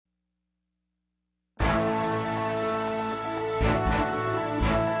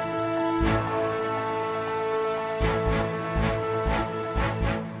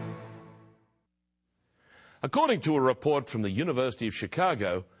According to a report from the University of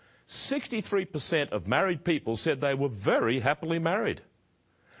Chicago, 63% of married people said they were very happily married.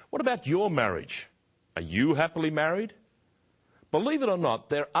 What about your marriage? Are you happily married? Believe it or not,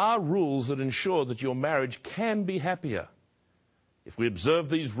 there are rules that ensure that your marriage can be happier. If we observe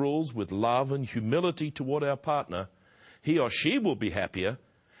these rules with love and humility toward our partner, he or she will be happier,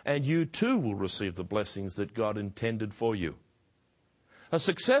 and you too will receive the blessings that God intended for you. A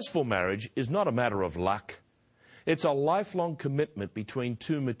successful marriage is not a matter of luck. It's a lifelong commitment between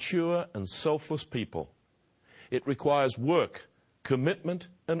two mature and selfless people. It requires work, commitment,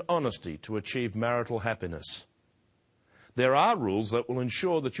 and honesty to achieve marital happiness. There are rules that will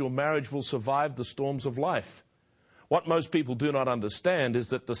ensure that your marriage will survive the storms of life. What most people do not understand is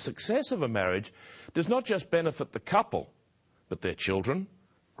that the success of a marriage does not just benefit the couple, but their children,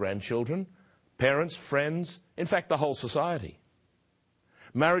 grandchildren, parents, friends, in fact, the whole society.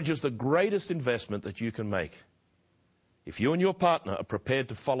 Marriage is the greatest investment that you can make. If you and your partner are prepared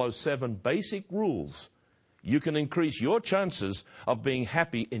to follow 7 basic rules, you can increase your chances of being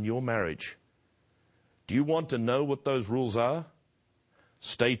happy in your marriage. Do you want to know what those rules are?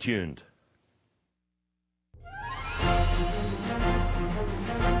 Stay tuned.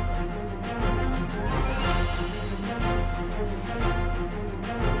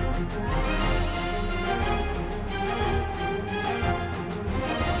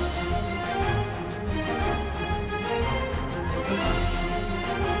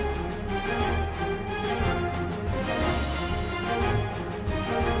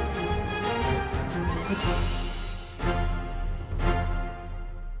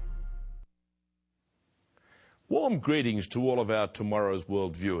 Warm greetings to all of our Tomorrow's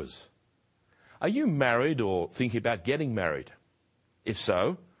World viewers. Are you married or thinking about getting married? If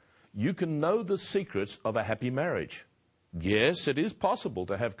so, you can know the secrets of a happy marriage. Yes, it is possible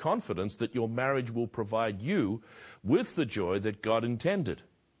to have confidence that your marriage will provide you with the joy that God intended.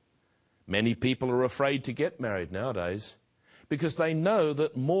 Many people are afraid to get married nowadays because they know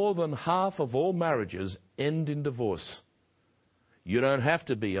that more than half of all marriages end in divorce. You don't have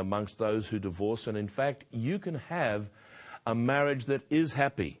to be amongst those who divorce, and in fact, you can have a marriage that is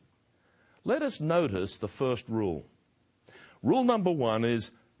happy. Let us notice the first rule. Rule number 1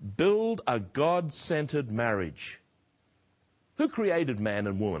 is build a God-centered marriage. Who created man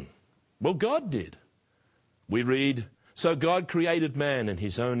and woman? Well, God did. We read, "So God created man in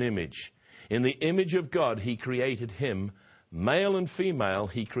his own image. In the image of God he created him. Male and female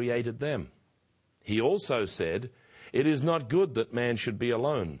he created them." He also said, "It is not good that man should be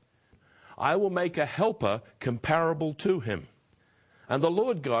alone. I will make a helper comparable to him." And the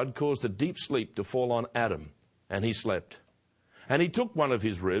Lord God caused a deep sleep to fall on Adam, and he slept. And he took one of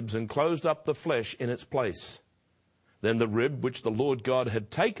his ribs and closed up the flesh in its place. Then the rib which the Lord God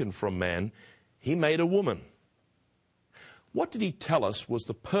had taken from man, he made a woman. What did he tell us was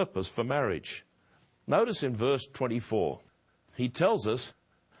the purpose for marriage? Notice in verse 24, he tells us,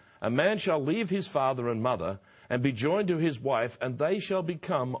 "A man shall leave his father and mother and be joined to his wife, and they shall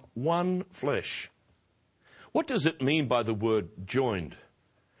become one flesh." What does it mean by the word joined?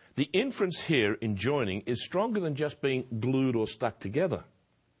 The inference here in joining is stronger than just being glued or stuck together.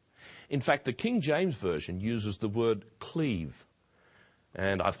 In fact, the King James Version uses the word cleave.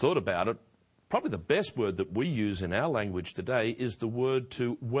 And I've thought about it. Probably the best word that we use in our language today is the word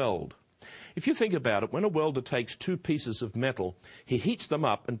to weld. If you think about it, when a welder takes 2 pieces of metal, he heats them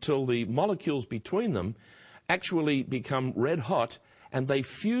up until the molecules between them actually become red hot, and they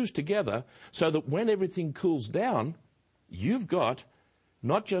fuse together so that when everything cools down, you've got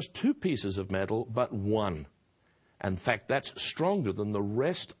not just 2 pieces of metal, but one. In fact, that's stronger than the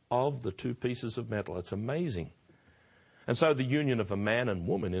rest of the 2 pieces of metal. It's amazing. And so the union of a man and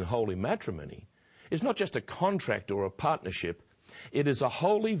woman in holy matrimony is not just a contract or a partnership. It is a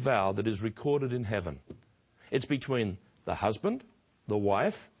holy vow that is recorded in heaven. It's between the husband, the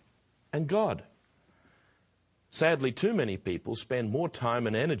wife, and God. Sadly, too many people spend more time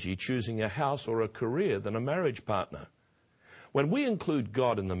and energy choosing a house or a career than a marriage partner. When we include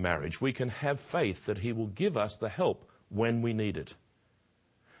God in the marriage, we can have faith that he will give us the help when we need it.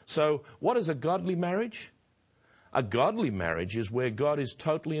 So, what is a godly marriage? A godly marriage is where God is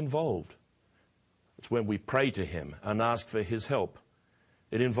totally involved. It's when we pray to him and ask for his help.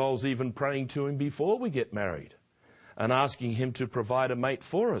 It involves even praying to him before we get married and asking him to provide a mate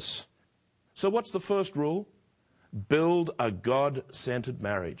for us. So what's the first rule? Build a God-centered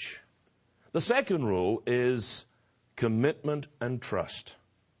marriage. The second rule is commitment and trust.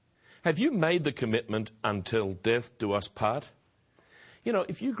 Have you made the commitment until death do us part? You know,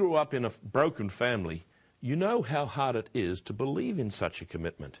 if you grew up in a broken family, you know how hard it is to believe in such a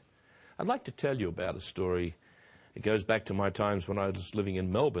commitment. I'd like to tell you about a story. It goes back to my times when I was living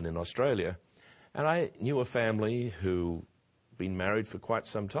in Melbourne in Australia, and I knew a family who had been married for quite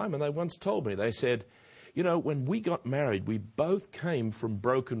some time, and they once told me, they said, you know, when we got married, we both came from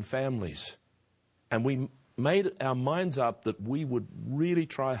broken families, and we made our minds up that we would really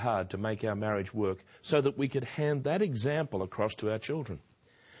try hard to make our marriage work so that we could hand that example across to our children.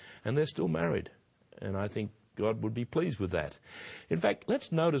 And they're still married, and I think God would be pleased with that. In fact,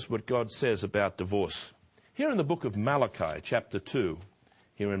 let's notice what God says about divorce. Here in the book of Malachi, chapter 2,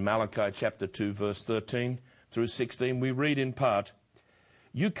 here in Malachi chapter 2, verse 13 through 16, we read in part,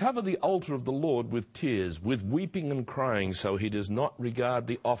 "You cover the altar of the Lord with tears, with weeping and crying, so he does not regard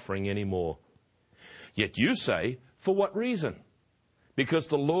the offering any more. Yet you say, for what reason? Because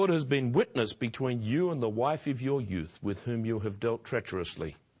the Lord has been witness between you and the wife of your youth, with whom you have dealt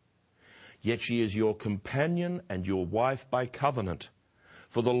treacherously. Yet she is your companion and your wife by covenant.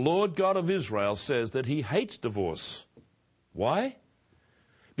 For the Lord God of Israel says that he hates divorce." Why?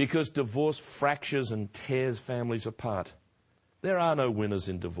 Because divorce fractures and tears families apart. There are no winners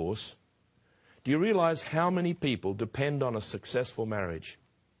in divorce. Do you realize how many people depend on a successful marriage?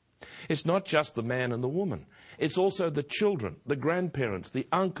 It's not just the man and the woman. It's also the children, the grandparents, the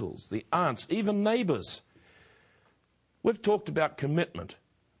uncles, the aunts, even neighbors. We've talked about commitment,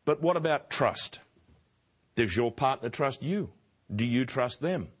 but what about trust? Does your partner trust you? Do you trust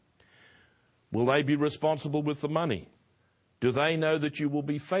them? Will they be responsible with the money? Do they know that you will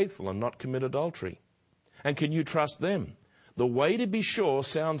be faithful and not commit adultery? And can you trust them? The way to be sure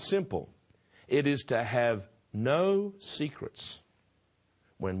sounds simple. It is to have no secrets.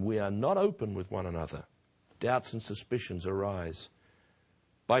 When we are not open with one another, doubts and suspicions arise.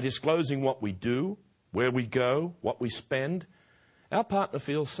 By disclosing what we do, where we go, what we spend, our partner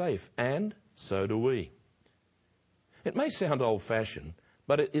feels safe, and so do we. It may sound old-fashioned,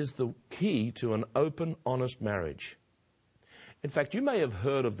 but it is the key to an open, honest marriage. In fact, you may have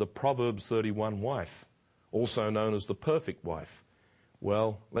heard of the Proverbs 31 wife, also known as the perfect wife.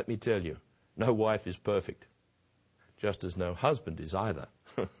 Well, let me tell you, no wife is perfect, just as no husband is either.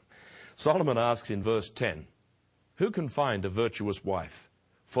 Solomon asks in verse 10, "Who can find a virtuous wife?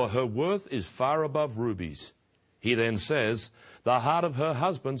 For her worth is far above rubies." He then says, "The heart of her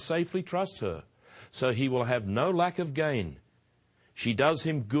husband safely trusts her, so he will have no lack of gain. She does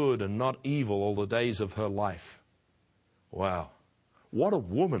him good and not evil all the days of her life." Wow, what a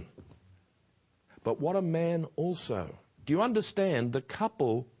woman. But what a man also. Do you understand? The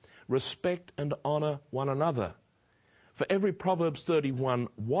couple respect and honor one another. For every Proverbs 31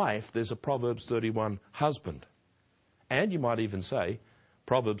 wife, there's a Proverbs 31 husband. And you might even say,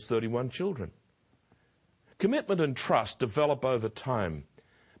 Proverbs 31 children. Commitment and trust develop over time.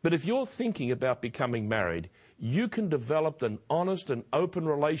 But if you're thinking about becoming married, you can develop an honest and open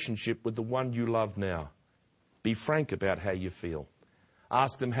relationship with the one you love now. Be frank about how you feel.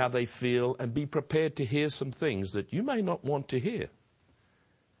 Ask them how they feel and be prepared to hear some things that you may not want to hear.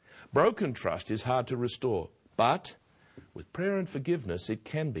 Broken trust is hard to restore, but with prayer and forgiveness, it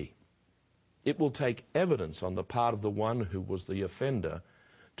can be. It will take evidence on the part of the one who was the offender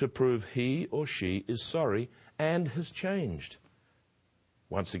to prove he or she is sorry and has changed.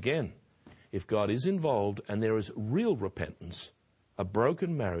 Once again, if God is involved and there is real repentance, a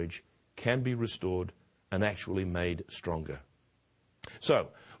broken marriage can be restored and actually made stronger.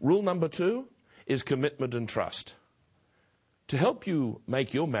 So, rule number 2 is commitment and trust. To help you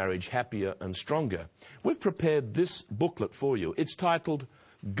make your marriage happier and stronger, we've prepared this booklet for you. It's titled,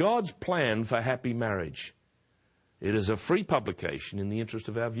 God's Plan for Happy Marriage. It is a free publication in the interest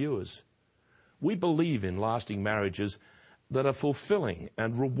of our viewers. We believe in lasting marriages that are fulfilling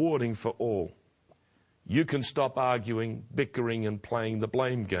and rewarding for all. You can stop arguing, bickering, and playing the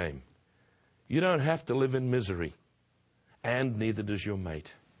blame game. You don't have to live in misery, and neither does your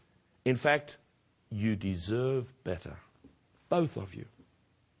mate. In fact, you deserve better. Both of you.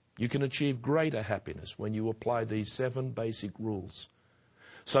 You can achieve greater happiness when you apply these 7 basic rules.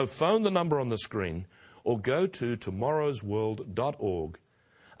 So phone the number on the screen or go to tomorrowsworld.org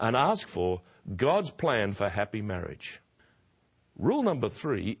and ask for God's Plan for Happy Marriage. Rule number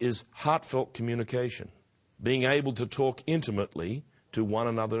 3 is heartfelt communication. Being able to talk intimately to one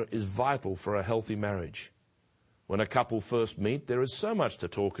another is vital for a healthy marriage. When a couple first meet, there is so much to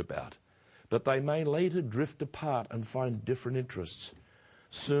talk about, but they may later drift apart and find different interests.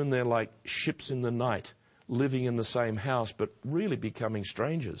 Soon they're like ships in the night, living in the same house, but really becoming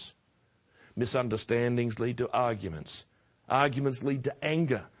strangers. Misunderstandings lead to arguments. Arguments lead to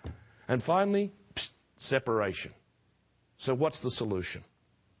anger. And finally, separation. So what's the solution?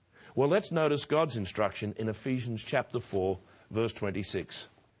 Well, let's notice God's instruction in Ephesians chapter 4, verse 26.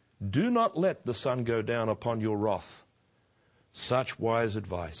 Do not let the sun go down upon your wrath. Such wise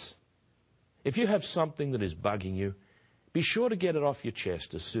advice. If you have something that is bugging you, be sure to get it off your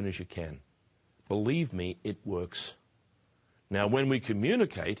chest as soon as you can. Believe me, it works. Now, when we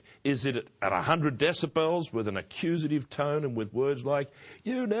communicate, is it at 100 decibels with an accusative tone and with words like,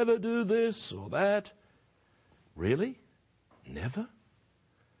 you never do this or that? Really? Never?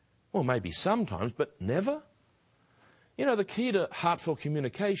 Well, maybe sometimes, but never? You know, the key to heartfelt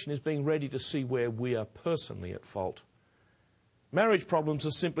communication is being ready to see where we are personally at fault. Marriage problems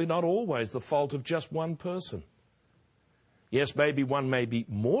are simply not always the fault of just one person. Yes, maybe one may be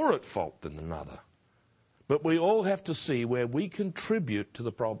more at fault than another, but we all have to see where we contribute to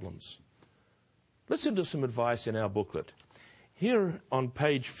the problems. Listen to some advice in our booklet. Here on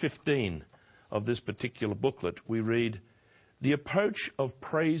page 15 of this particular booklet, we read, the approach of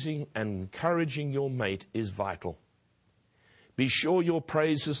praising and encouraging your mate is vital. Be sure your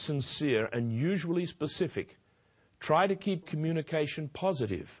praise is sincere and usually specific. Try to keep communication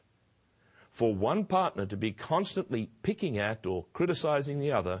positive. For one partner to be constantly picking at or criticizing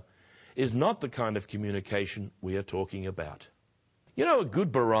the other is not the kind of communication we are talking about. You know, a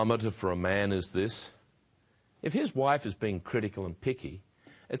good barometer for a man is this. If his wife is being critical and picky,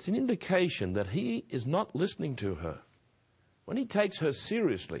 it's an indication that he is not listening to her. When he takes her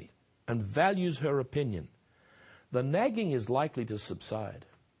seriously and values her opinion, the nagging is likely to subside.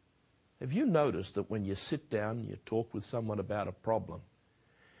 Have you noticed that when you sit down and you talk with someone about a problem,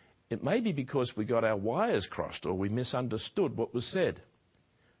 it may be because we got our wires crossed or we misunderstood what was said?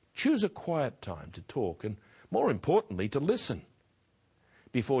 Choose a quiet time to talk and, more importantly, to listen.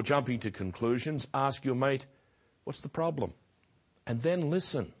 Before jumping to conclusions, ask your mate, what's the problem? And then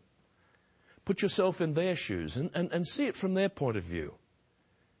listen. Put yourself in their shoes and see it from their point of view.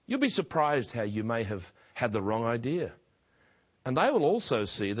 You'll be surprised how you may have had the wrong idea. And they will also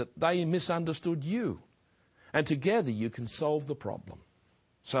see that they misunderstood you. And together you can solve the problem.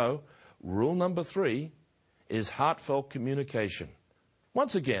 So, rule number 3 is heartfelt communication.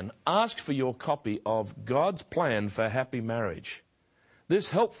 Once again, ask for your copy of God's Plan for Happy Marriage. This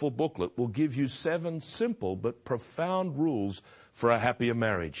helpful booklet will give you 7 simple but profound rules for a happier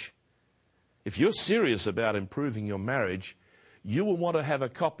marriage. If you're serious about improving your marriage, you will want to have a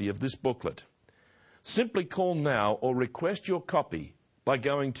copy of this booklet. Simply call now or request your copy by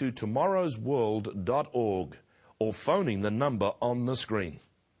going to tomorrowsworld.org or phoning the number on the screen.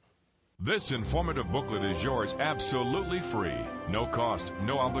 This informative booklet is yours absolutely free. No cost,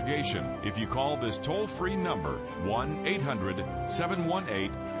 no obligation. If you call this toll-free number,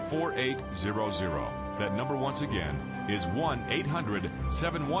 1-800-718-4800. That number once again is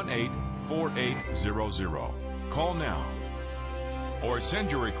 1-800-718-4800. Call now. Or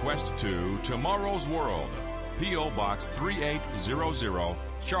send your request to Tomorrow's World, P.O. Box 3800,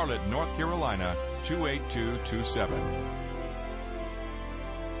 Charlotte, North Carolina, 28227.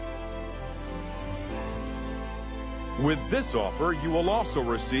 With this offer, you will also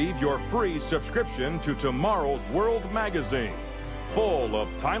receive your free subscription to Tomorrow's World magazine, full of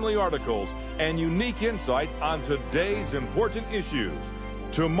timely articles and unique insights on today's important issues.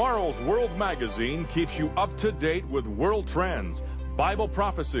 Tomorrow's World magazine keeps you up to date with world trends, Bible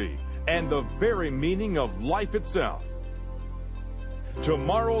prophecy, and the very meaning of life itself.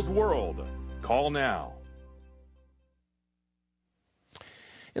 Tomorrow's World. Call now.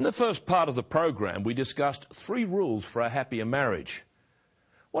 In the first part of the program, we discussed 3 rules for a happier marriage.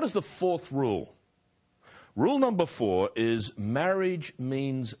 What is the 4th rule? Rule number 4 is marriage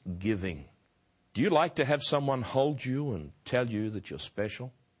means giving. Do you like to have someone hold you and tell you that you're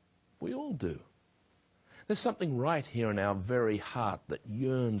special? We all do. There's something right here in our very heart that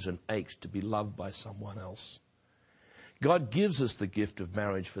yearns and aches to be loved by someone else. God gives us the gift of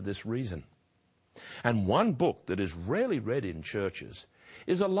marriage for this reason. And one book that is rarely read in churches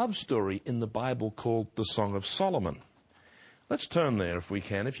is a love story in the Bible called the Song of Solomon. Let's turn there if we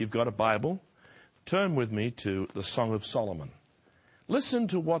can. If you've got a Bible, turn with me to the Song of Solomon. Listen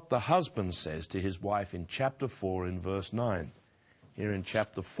to what the husband says to his wife in chapter 4 in verse 9. Here in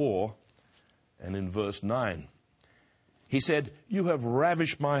chapter 4 and in verse 9. He said, "You have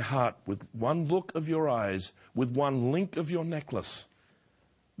ravished my heart with one look of your eyes, with one link of your necklace."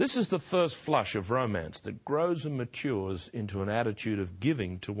 This is the first flush of romance that grows and matures into an attitude of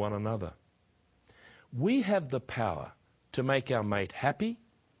giving to one another. We have the power to make our mate happy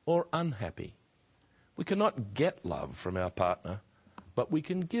or unhappy. We cannot get love from our partner, but we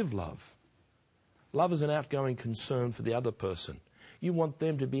can give love. Love is an outgoing concern for the other person. You want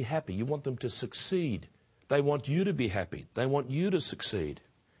them to be happy. You want them to succeed. They want you to be happy. They want you to succeed.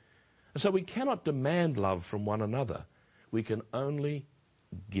 And so we cannot demand love from one another. We can only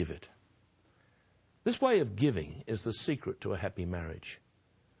give it. This way of giving is the secret to a happy marriage.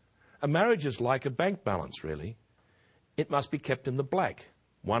 A marriage is like a bank balance, really. It must be kept in the black.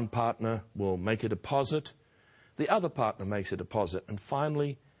 One partner will make a deposit, the other partner makes a deposit, and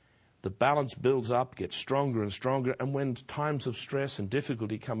finally the balance builds up, gets stronger and stronger, and when times of stress and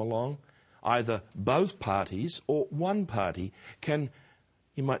difficulty come along, either both parties or one party can,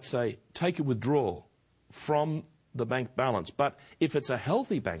 you might say, take a withdrawal from the bank balance. But if it's a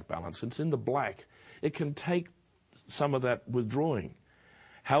healthy bank balance, it's in the black, it can take some of that withdrawing.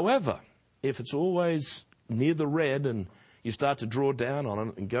 However, if it's always near the red and you start to draw down on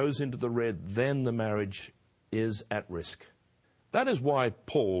it and goes into the red, then the marriage is at risk. That is why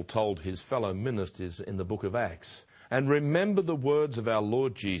Paul told his fellow ministers in the book of Acts, and remember the words of our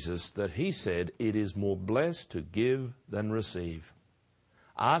Lord Jesus, that he said, "It is more blessed to give than receive.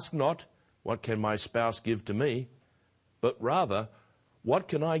 Ask not, what can my spouse give to me, but rather, what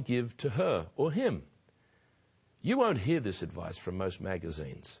can I give to her or him?" You won't hear this advice from most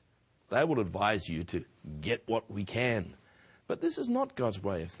magazines. They will advise you to get what we can. But this is not God's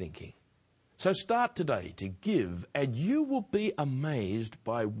way of thinking. So start today to give, and you will be amazed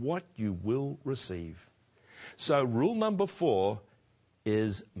by what you will receive. So rule number 4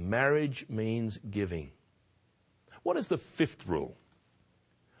 is marriage means giving. What is the 5th rule?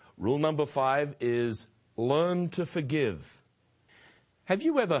 Rule number 5 is learn to forgive. Have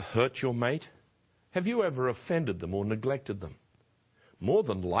you ever hurt your mate? Have you ever offended them or neglected them? More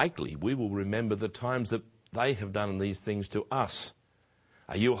than likely, we will remember the times that they have done these things to us.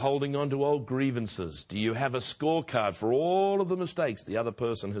 Are you holding on to old grievances? Do you have a scorecard for all of the mistakes the other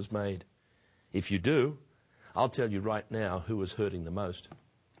person has made? If you do, I'll tell you right now who is hurting the most.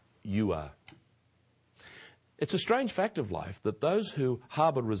 You are. It's a strange fact of life that those who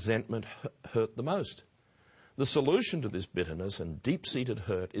harbour resentment hurt the most. The solution to this bitterness and deep-seated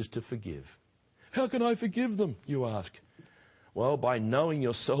hurt is to forgive. How can I forgive them, you ask? Well, by knowing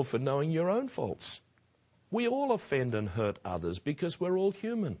yourself and knowing your own faults. We all offend and hurt others because we're all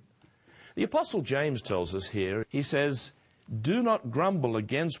human. The Apostle James tells us here, he says, "Do not grumble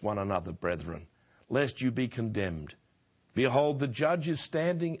against one another, brethren, lest you be condemned. Behold, the judge is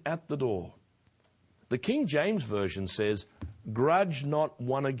standing at the door." The King James Version says, "Grudge not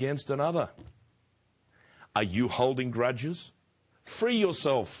one against another." Are you holding grudges? Free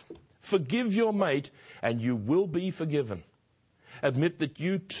yourself. Forgive your mate, and you will be forgiven. Admit that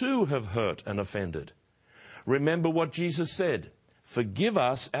you too have hurt and offended. Remember what Jesus said, "Forgive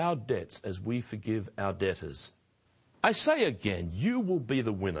us our debts as we forgive our debtors." I say again, you will be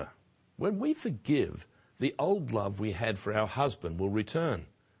the winner. When we forgive, the old love we had for our husband will return,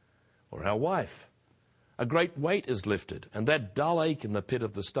 or our wife. A great weight is lifted, and that dull ache in the pit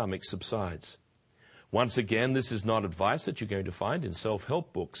of the stomach subsides. Once again, this is not advice that you're going to find in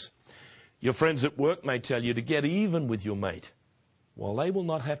self-help books. Your friends at work may tell you to get even with your mate, while they will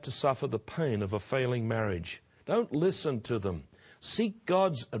not have to suffer the pain of a failing marriage. Don't listen to them. Seek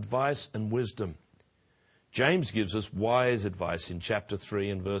God's advice and wisdom. James gives us wise advice in chapter 3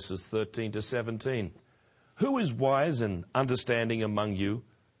 and verses 13 to 17. "Who is wise and understanding among you?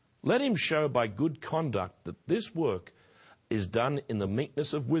 Let him show by good conduct that this work is done in the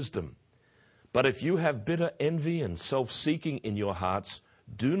meekness of wisdom. But if you have bitter envy and self-seeking in your hearts,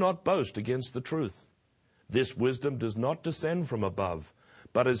 do not boast against the truth. This wisdom does not descend from above,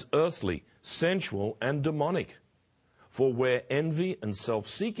 but is earthly, sensual, and demonic. For where envy and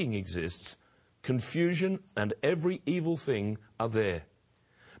self-seeking exists, confusion and every evil thing are there.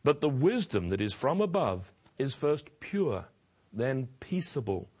 But the wisdom that is from above is first pure, then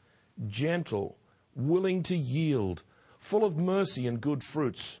peaceable, gentle, willing to yield, full of mercy and good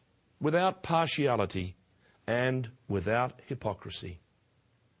fruits, without partiality and without hypocrisy."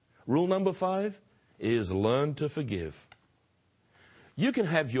 Rule number 5 is learn to forgive. You can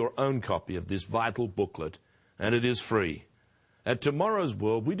have your own copy of this vital booklet, and it is free. At Tomorrow's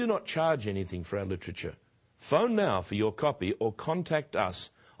World, we do not charge anything for our literature. Phone now for your copy or contact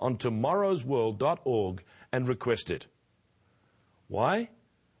us on tomorrowsworld.org and request it. Why?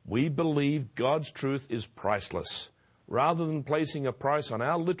 We believe God's truth is priceless. Rather than placing a price on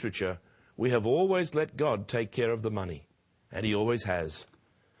our literature, we have always let God take care of the money, and He always has.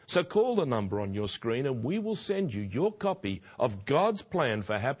 So call the number on your screen and we will send you your copy of God's plan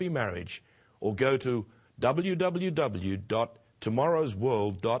for happy marriage, or go to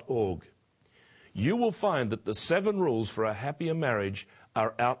www.tomorrowsworld.org. You will find that the 7 rules for a happier marriage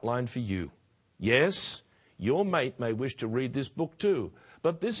are outlined for you. Yes, your mate may wish to read this book too,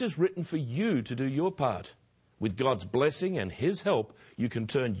 but this is written for you to do your part. With God's blessing and His help, you can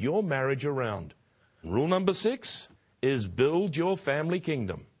turn your marriage around. Rule number 6 is build your family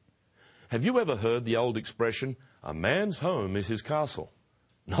kingdom. Have you ever heard the old expression, a man's home is his castle?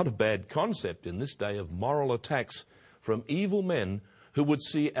 Not a bad concept in this day of moral attacks from evil men who would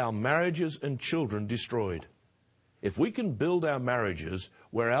see our marriages and children destroyed. If we can build our marriages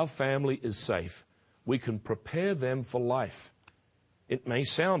where our family is safe, we can prepare them for life. It may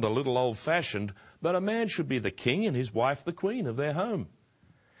sound a little old-fashioned, but a man should be the king and his wife the queen of their home.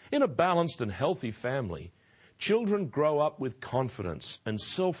 In a balanced and healthy family, children grow up with confidence and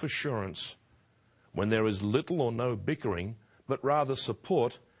self-assurance. When there is little or no bickering, but rather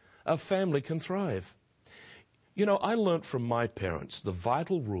support, a family can thrive. You know, I learnt from my parents the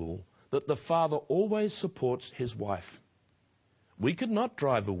vital rule that the father always supports his wife. We could not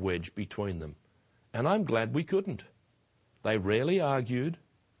drive a wedge between them, and I'm glad we couldn't. They rarely argued,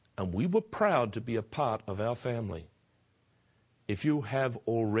 and we were proud to be a part of our family. If you have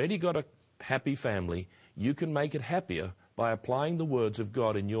already got a happy family, you can make it happier by applying the words of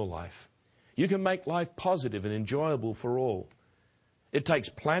God in your life. You can make life positive and enjoyable for all. It takes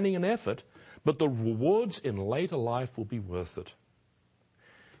planning and effort, but the rewards in later life will be worth it.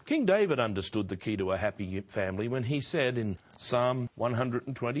 King David understood the key to a happy family when he said in Psalm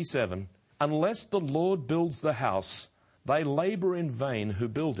 127, "Unless the Lord builds the house, they labor in vain who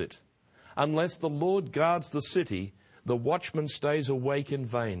build it. Unless the Lord guards the city, the watchman stays awake in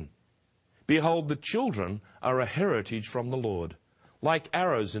vain. Behold, the children are a heritage from the Lord. Like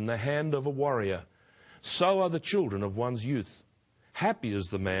arrows in the hand of a warrior, so are the children of one's youth. Happy is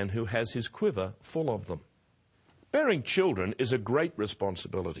the man who has his quiver full of them." Bearing children is a great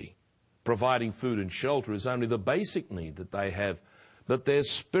responsibility. Providing food and shelter is only the basic need that they have, but their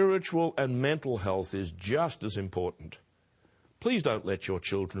spiritual and mental health is just as important. Please don't let your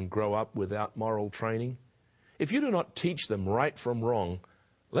children grow up without moral training. If you do not teach them right from wrong,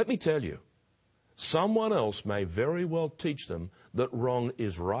 let me tell you, someone else may very well teach them that wrong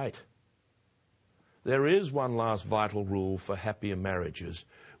is right. There is one last vital rule for happier marriages,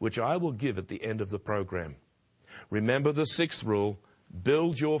 which I will give at the end of the program. Remember the sixth rule,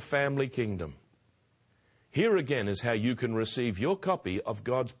 build your family kingdom. Here again is how you can receive your copy of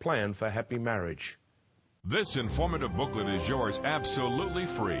God's plan for happy marriage. This informative booklet is yours absolutely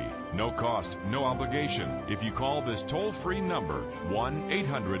free. No cost, no obligation. If you call this toll-free number,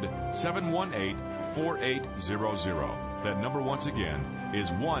 1-800-718-4800. That number once again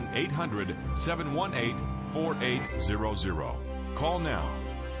is 1-800-718-4800. Call now.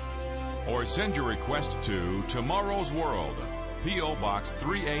 Or send your request to Tomorrow's World, P.O. Box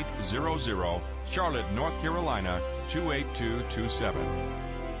 3800, Charlotte, North Carolina, 28227.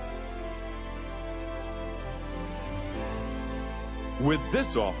 With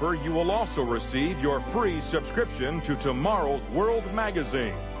this offer, you will also receive your free subscription to Tomorrow's World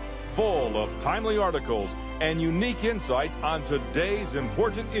magazine, full of timely articles and unique insights on today's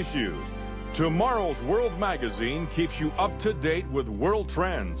important issues. Tomorrow's World magazine keeps you up to date with world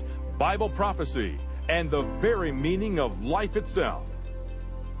trends, Bible prophecy, and the very meaning of life itself.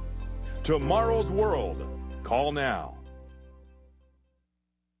 Tomorrow's World. Call now.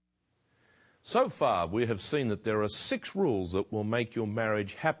 So far, we have seen that there are 6 rules that will make your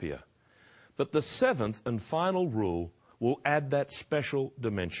marriage happier. But the 7th and final rule will add that special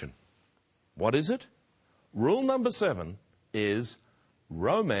dimension. What is it? Rule number 7 is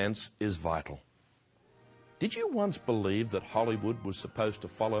romance is vital. Did you once believe that Hollywood was supposed to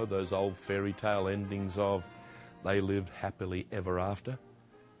follow those old fairy tale endings of they lived happily ever after?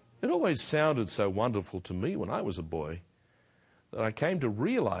 It always sounded so wonderful to me when I was a boy that I came to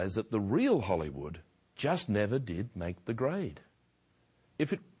realize that the real Hollywood just never did make the grade.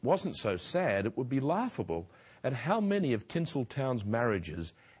 If it wasn't so sad, it would be laughable at how many of Tinseltown's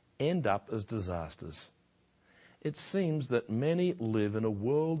marriages end up as disasters. It seems that many live in a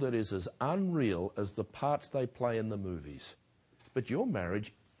world that is as unreal as the parts they play in the movies. But your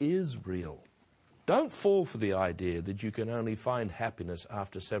marriage is real. Don't fall for the idea that you can only find happiness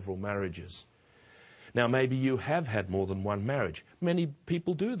after several marriages. Now, maybe you have had more than one marriage. Many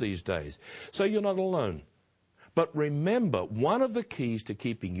people do these days, so you're not alone. But remember, one of the keys to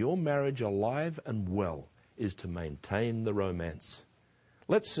keeping your marriage alive and well is to maintain the romance.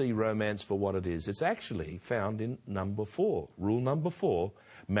 Let's see romance for what it is. It's actually found in number 4. Rule number 4,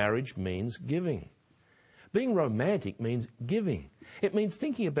 marriage means giving. Being romantic means giving. It means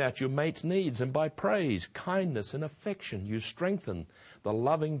thinking about your mate's needs, and by praise, kindness, and affection, you strengthen the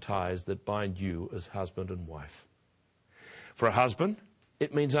loving ties that bind you as husband and wife. For a husband,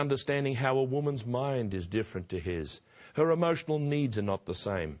 it means understanding how a woman's mind is different to his. Her emotional needs are not the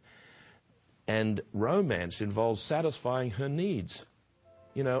same. And romance involves satisfying her needs.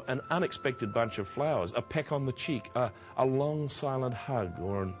 You know, an unexpected bunch of flowers, a peck on the cheek, a long silent hug,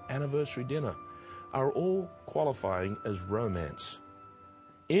 or an anniversary dinner are all qualifying as romance.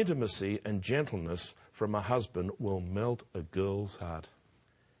 Intimacy and gentleness from a husband will melt a girl's heart.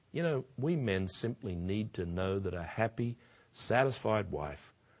 You know, we men simply need to know that a happy, satisfied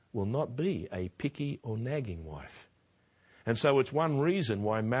wife will not be a picky or nagging wife. And so it's one reason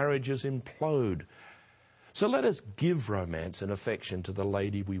why marriages implode. So let us give romance and affection to the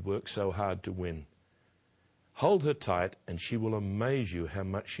lady we work so hard to win. Hold her tight and she will amaze you how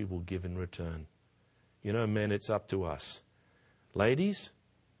much she will give in return. You know, men, it's up to us. Ladies,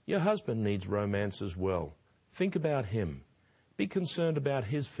 your husband needs romance as well. Think about him. Be concerned about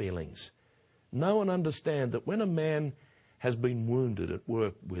his feelings. Know and understand that when a man has been wounded at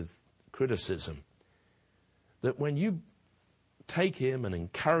work with criticism, that when you take him and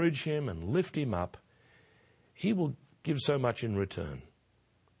encourage him and lift him up, he will give so much in return.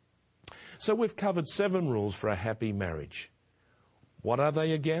 So we've covered 7 rules for a happy marriage. What are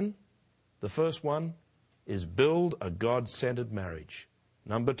they again? The first one is build a God-centered marriage.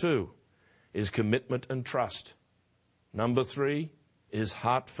 Number 2 is commitment and trust. Number 3 is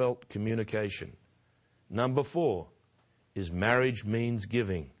heartfelt communication. Number 4 is marriage means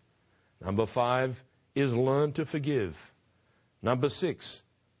giving. Number 5 is learn to forgive. Number 6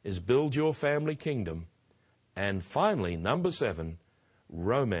 is build your family kingdom. And finally, number 7,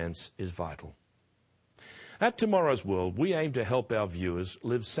 romance is vital. At Tomorrow's World, we aim to help our viewers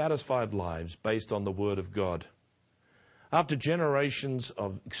live satisfied lives based on the Word of God. After generations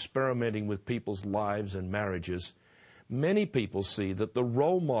of experimenting with people's lives and marriages, many people see that the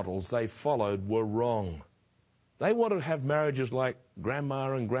role models they followed were wrong. They wanted to have marriages like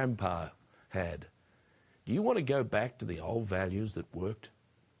Grandma and Grandpa had. Do you want to go back to the old values that worked?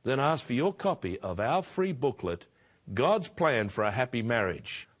 Then ask for your copy of our free booklet, God's Plan for a Happy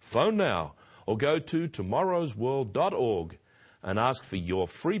Marriage. Phone now or go to tomorrowsworld.org and ask for your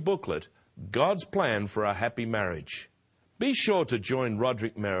free booklet, God's Plan for a Happy Marriage. Be sure to join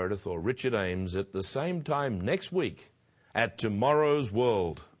Roderick Meredith or Richard Ames at the same time next week at Tomorrow's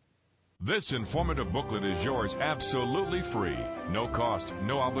World. This informative booklet is yours absolutely free. No cost,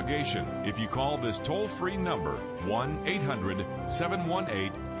 no obligation. If you call this toll-free number,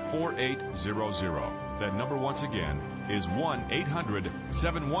 1-800-718-4800. That number once again is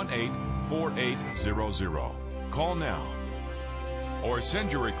 1-800-718-4800. Call now. Or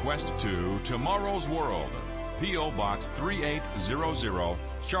send your request to Tomorrow's World, P.O. Box 3800,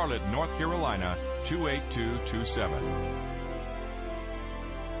 Charlotte, North Carolina, 28227.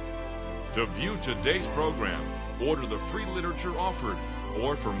 To view today's program, order the free literature offered,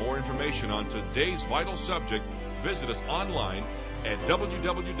 or for more information on today's vital subject, visit us online at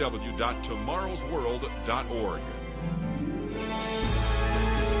www.tomorrowsworld.org.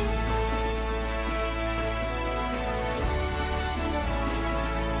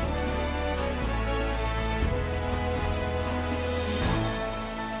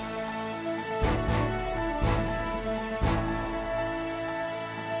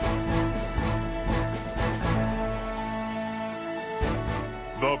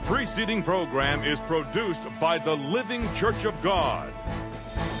 The preceding program is produced by the Living Church of God.